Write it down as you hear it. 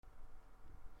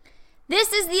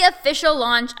This is the official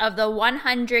launch of the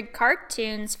 100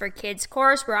 Cartoons for Kids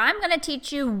course, where I'm going to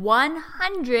teach you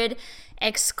 100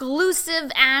 exclusive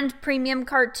and premium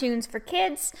cartoons for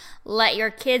kids. Let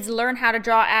your kids learn how to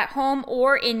draw at home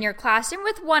or in your classroom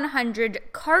with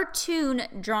 100 cartoon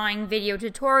drawing video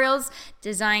tutorials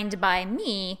designed by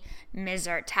me, Ms.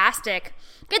 Artastic.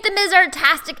 Get the Ms.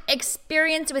 Artastic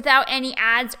experience without any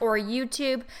ads or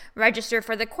YouTube. Register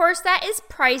for the course that is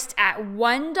priced at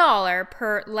 $1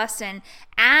 per lesson.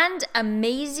 And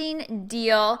amazing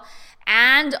deal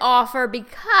and offer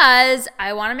because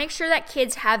I want to make sure that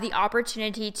kids have the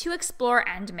opportunity to explore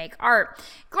and make art.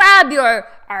 Grab your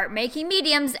art making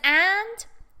mediums and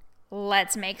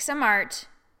let's make some art.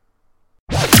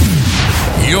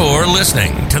 You're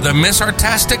listening to the Ms.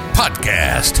 Artastic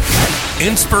Podcast,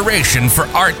 inspiration for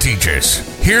art teachers.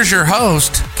 Here's your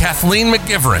host, Kathleen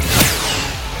McGivern.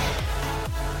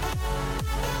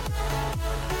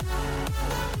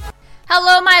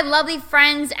 Hello, my lovely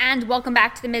friends, and welcome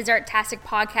back to the Ms. Artastic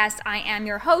Podcast. I am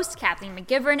your host, Kathleen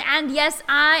McGivern, and yes,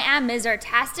 I am Ms.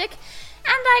 Artastic,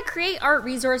 and I create art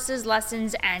resources,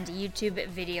 lessons, and YouTube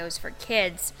videos for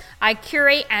kids. I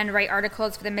curate and write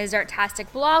articles for the Ms.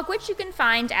 Artastic blog, which you can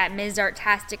find at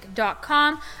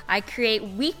MsArtastic.com. I create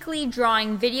weekly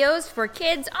drawing videos for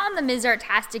kids on the Ms.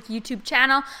 Artastic YouTube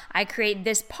channel. I create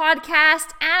this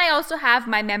podcast, and I also have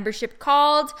my membership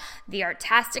called the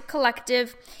Artastic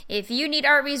Collective. If you need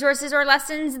art resources or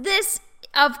lessons, this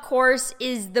of course,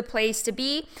 is the place to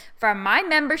be. From my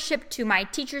membership to my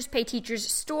Teachers Pay Teachers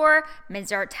store,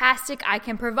 Ms. Artastic, I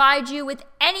can provide you with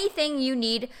anything you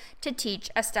need to teach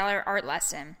a stellar art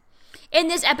lesson. In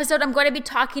this episode, I'm going to be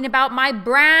talking about my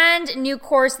brand new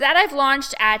course that I've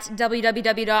launched at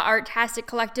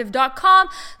www.artasticcollective.com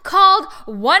called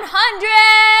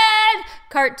 100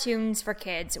 Cartoons for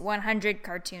Kids. 100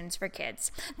 Cartoons for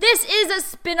Kids. This is a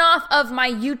spin-off of my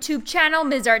YouTube channel,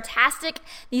 Ms. Artastic.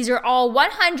 These are all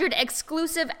 100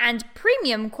 exclusive and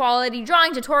premium quality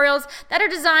drawing tutorials that are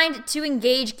designed to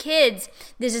engage kids.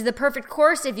 This is the perfect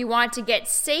course if you want to get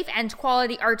safe and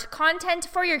quality art content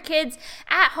for your kids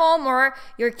at home or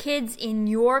your kids in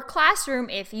your classroom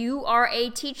if you are a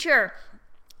teacher.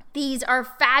 These are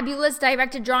fabulous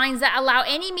directed drawings that allow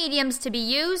any mediums to be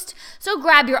used. So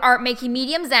grab your art making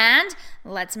mediums and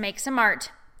let's make some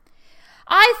art.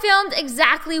 I filmed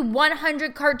exactly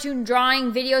 100 cartoon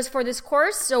drawing videos for this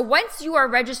course. So once you are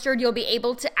registered, you'll be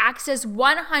able to access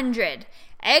 100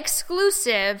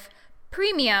 exclusive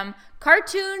premium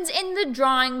cartoons in the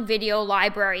drawing video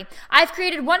library. I've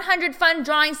created 100 fun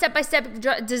drawing step-by-step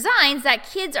designs that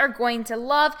kids are going to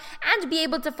love and be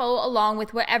able to follow along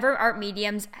with whatever art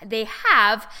mediums they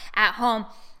have at home.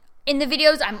 In the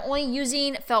videos, I'm only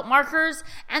using felt markers,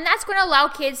 and that's going to allow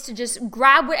kids to just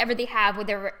grab whatever they have,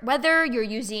 whether you're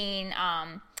using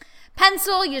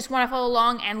pencil, you just want to follow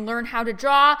along and learn how to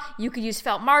draw. You could use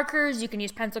felt markers, you can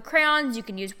use pencil crayons, you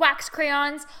can use wax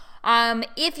crayons.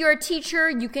 If you're a teacher,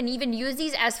 you can even use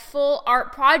these as full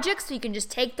art projects, so you can just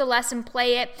take the lesson,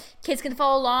 play it. Kids can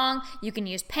follow along. You can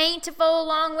use paint to follow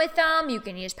along with them. You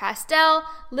can use pastel,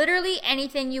 literally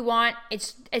anything you want.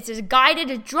 It's a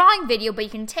guided drawing video, but you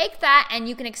can take that and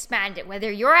you can expand it.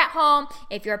 Whether you're at home,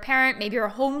 if you're a parent, maybe you're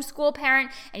a homeschool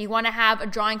parent, and you want to have a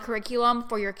drawing curriculum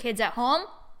for your kids at home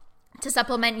to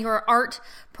supplement your art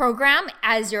program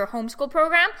as your homeschool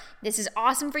program. This is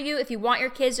awesome for you if you want your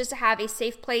kids just to have a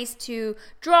safe place to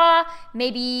draw,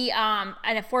 maybe an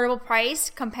affordable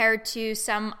price compared to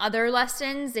some other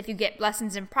lessons. If you get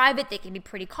lessons in private, they can be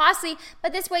pretty costly,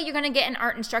 but this way you're going to get an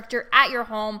art instructor at your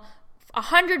home.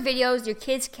 100 videos, your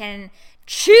kids can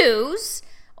choose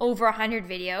over 100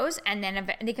 videos, and then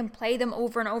they can play them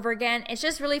over and over again. It's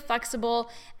just really flexible,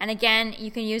 and again, you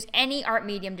can use any art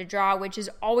medium to draw, which is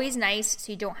always nice,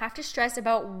 so you don't have to stress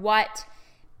about what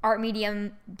art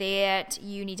medium that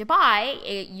you need to buy.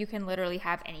 You can literally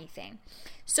have anything.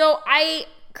 So I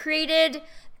created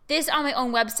this on my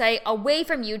own website away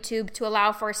from YouTube to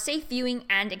allow for safe viewing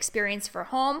and experience for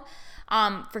home,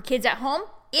 for kids at home.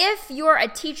 If you're a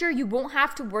teacher, you won't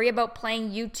have to worry about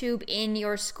playing YouTube in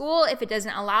your school if it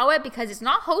doesn't allow it, because it's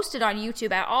not hosted on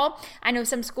YouTube at all. I know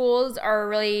some schools are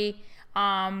really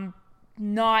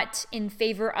not in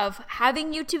favor of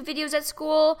having YouTube videos at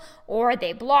school, or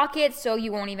they block it, so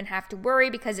you won't even have to worry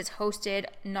because it's hosted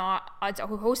on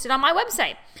my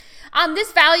website.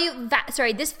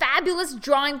 This fabulous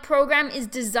drawing program is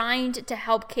designed to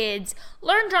help kids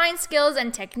learn drawing skills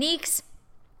and techniques,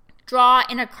 draw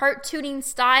in a cartooning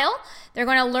style. They're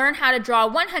going to learn how to draw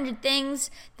 100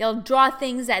 things. They'll draw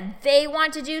things that they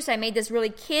want to do. So I made this really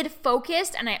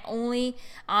kid-focused, and I only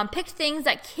picked things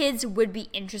that kids would be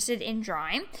interested in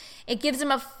drawing. It gives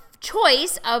them a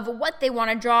choice of what they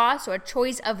want to draw, so a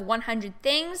choice of 100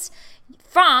 things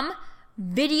from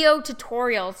video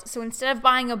tutorials. So instead of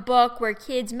buying a book where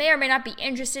kids may or may not be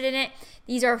interested in it,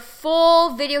 these are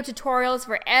full video tutorials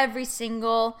for every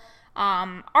single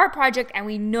art project, and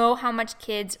we know how much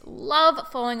kids love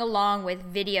following along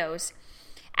with videos.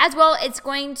 As well, it's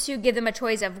going to give them a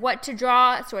choice of what to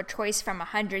draw, so a choice from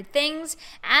 100 things,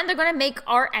 and they're going to make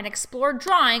art and explore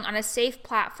drawing on a safe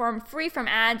platform, free from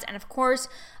ads. And of course,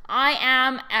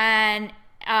 I'm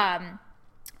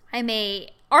a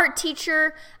art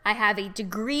teacher. I have a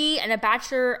degree and a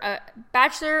bachelor of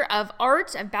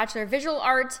art, a bachelor of visual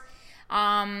art,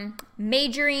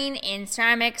 majoring in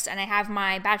ceramics, and I have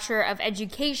my Bachelor of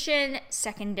Education,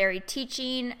 secondary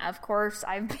teaching. Of course,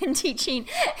 I've been teaching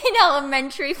in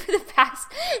elementary for the past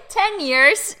 10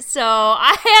 years, so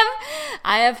I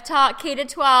have taught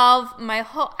K-12 and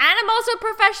I'm also a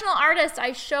professional artist.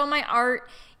 I show my art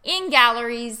in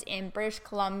galleries in British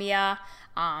Columbia.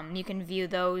 You can view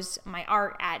my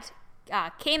art at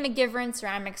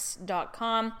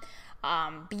kmcgivernceramics.com.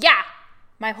 But yeah,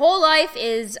 my whole life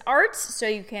is arts, so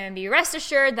you can be rest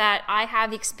assured that I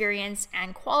have the experience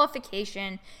and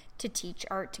qualification to teach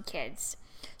art to kids.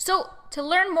 So to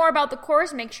learn more about the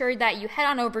course, make sure that you head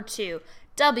on over to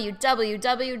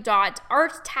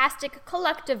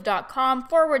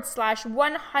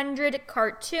www.artasticcollective.com/100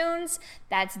 cartoons.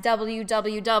 That's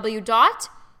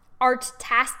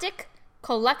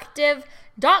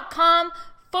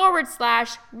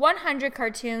www.artasticcollective.com/100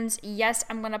 cartoons. Yes,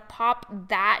 I'm going to pop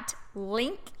that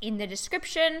link in the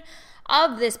description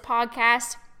of this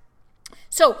podcast.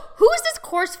 So, who is this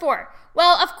course for?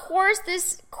 Well, of course,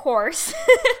 this course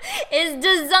is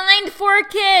designed for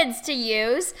kids to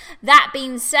use. That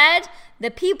being said,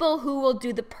 the people who will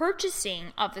do the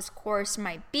purchasing of this course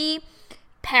might be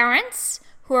parents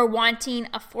who are wanting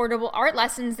affordable art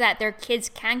lessons that their kids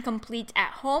can complete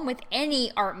at home with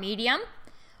any art medium,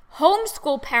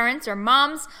 homeschool parents or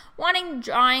moms wanting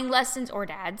drawing lessons, or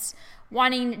dads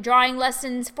wanting drawing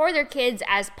lessons for their kids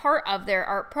as part of their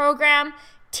art program,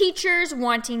 teachers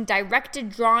wanting directed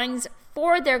drawings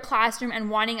for their classroom and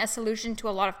wanting a solution to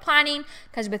a lot of planning,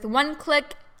 because with one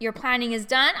click your planning is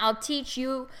done. I'll teach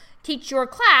your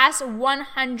class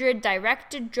 100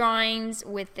 directed drawings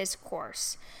with this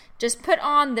course. Just put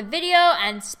on the video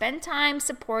and spend time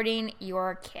supporting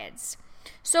your kids.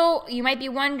 So you might be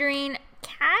wondering,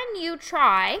 can you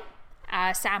try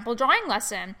a sample drawing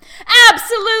lesson?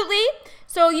 Absolutely!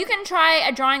 So you can try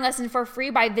a drawing lesson for free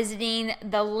by visiting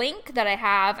the link that I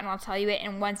have, and I'll tell you it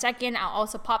in 1 second. I'll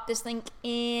also pop this link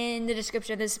in the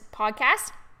description of this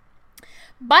podcast.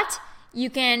 But you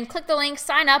can click the link,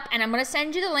 sign up, and I'm going to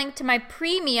send you the link to my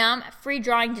premium free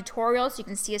drawing tutorial so you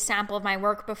can see a sample of my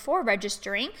work before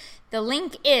registering. The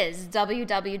link is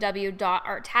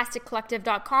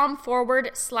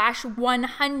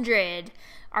www.artasticcollective.com/100.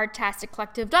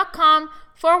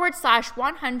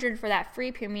 artasticcollective.com/100 for that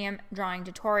free premium drawing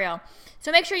tutorial. So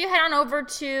make sure you head on over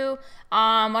to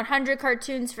 100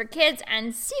 Cartoons for Kids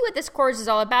and see what this course is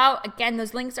all about. Again,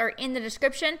 those links are in the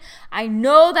description. I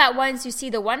know that once you see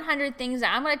the 100 things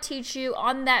that I'm going to teach you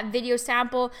on that video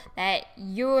sample that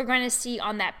you're going to see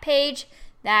on that page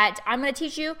that I'm going to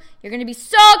teach you, you're going to be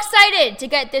so excited to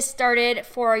get this started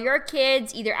for your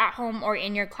kids, either at home or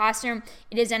in your classroom.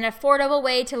 It is an affordable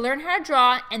way to learn how to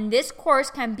draw, and this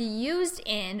course can be used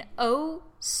in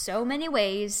so many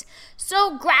ways.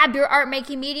 So grab your art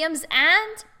making mediums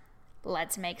and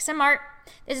let's make some art.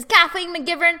 This is Kathleen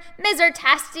McGivern, Ms.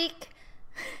 Artastic,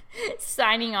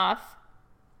 signing off.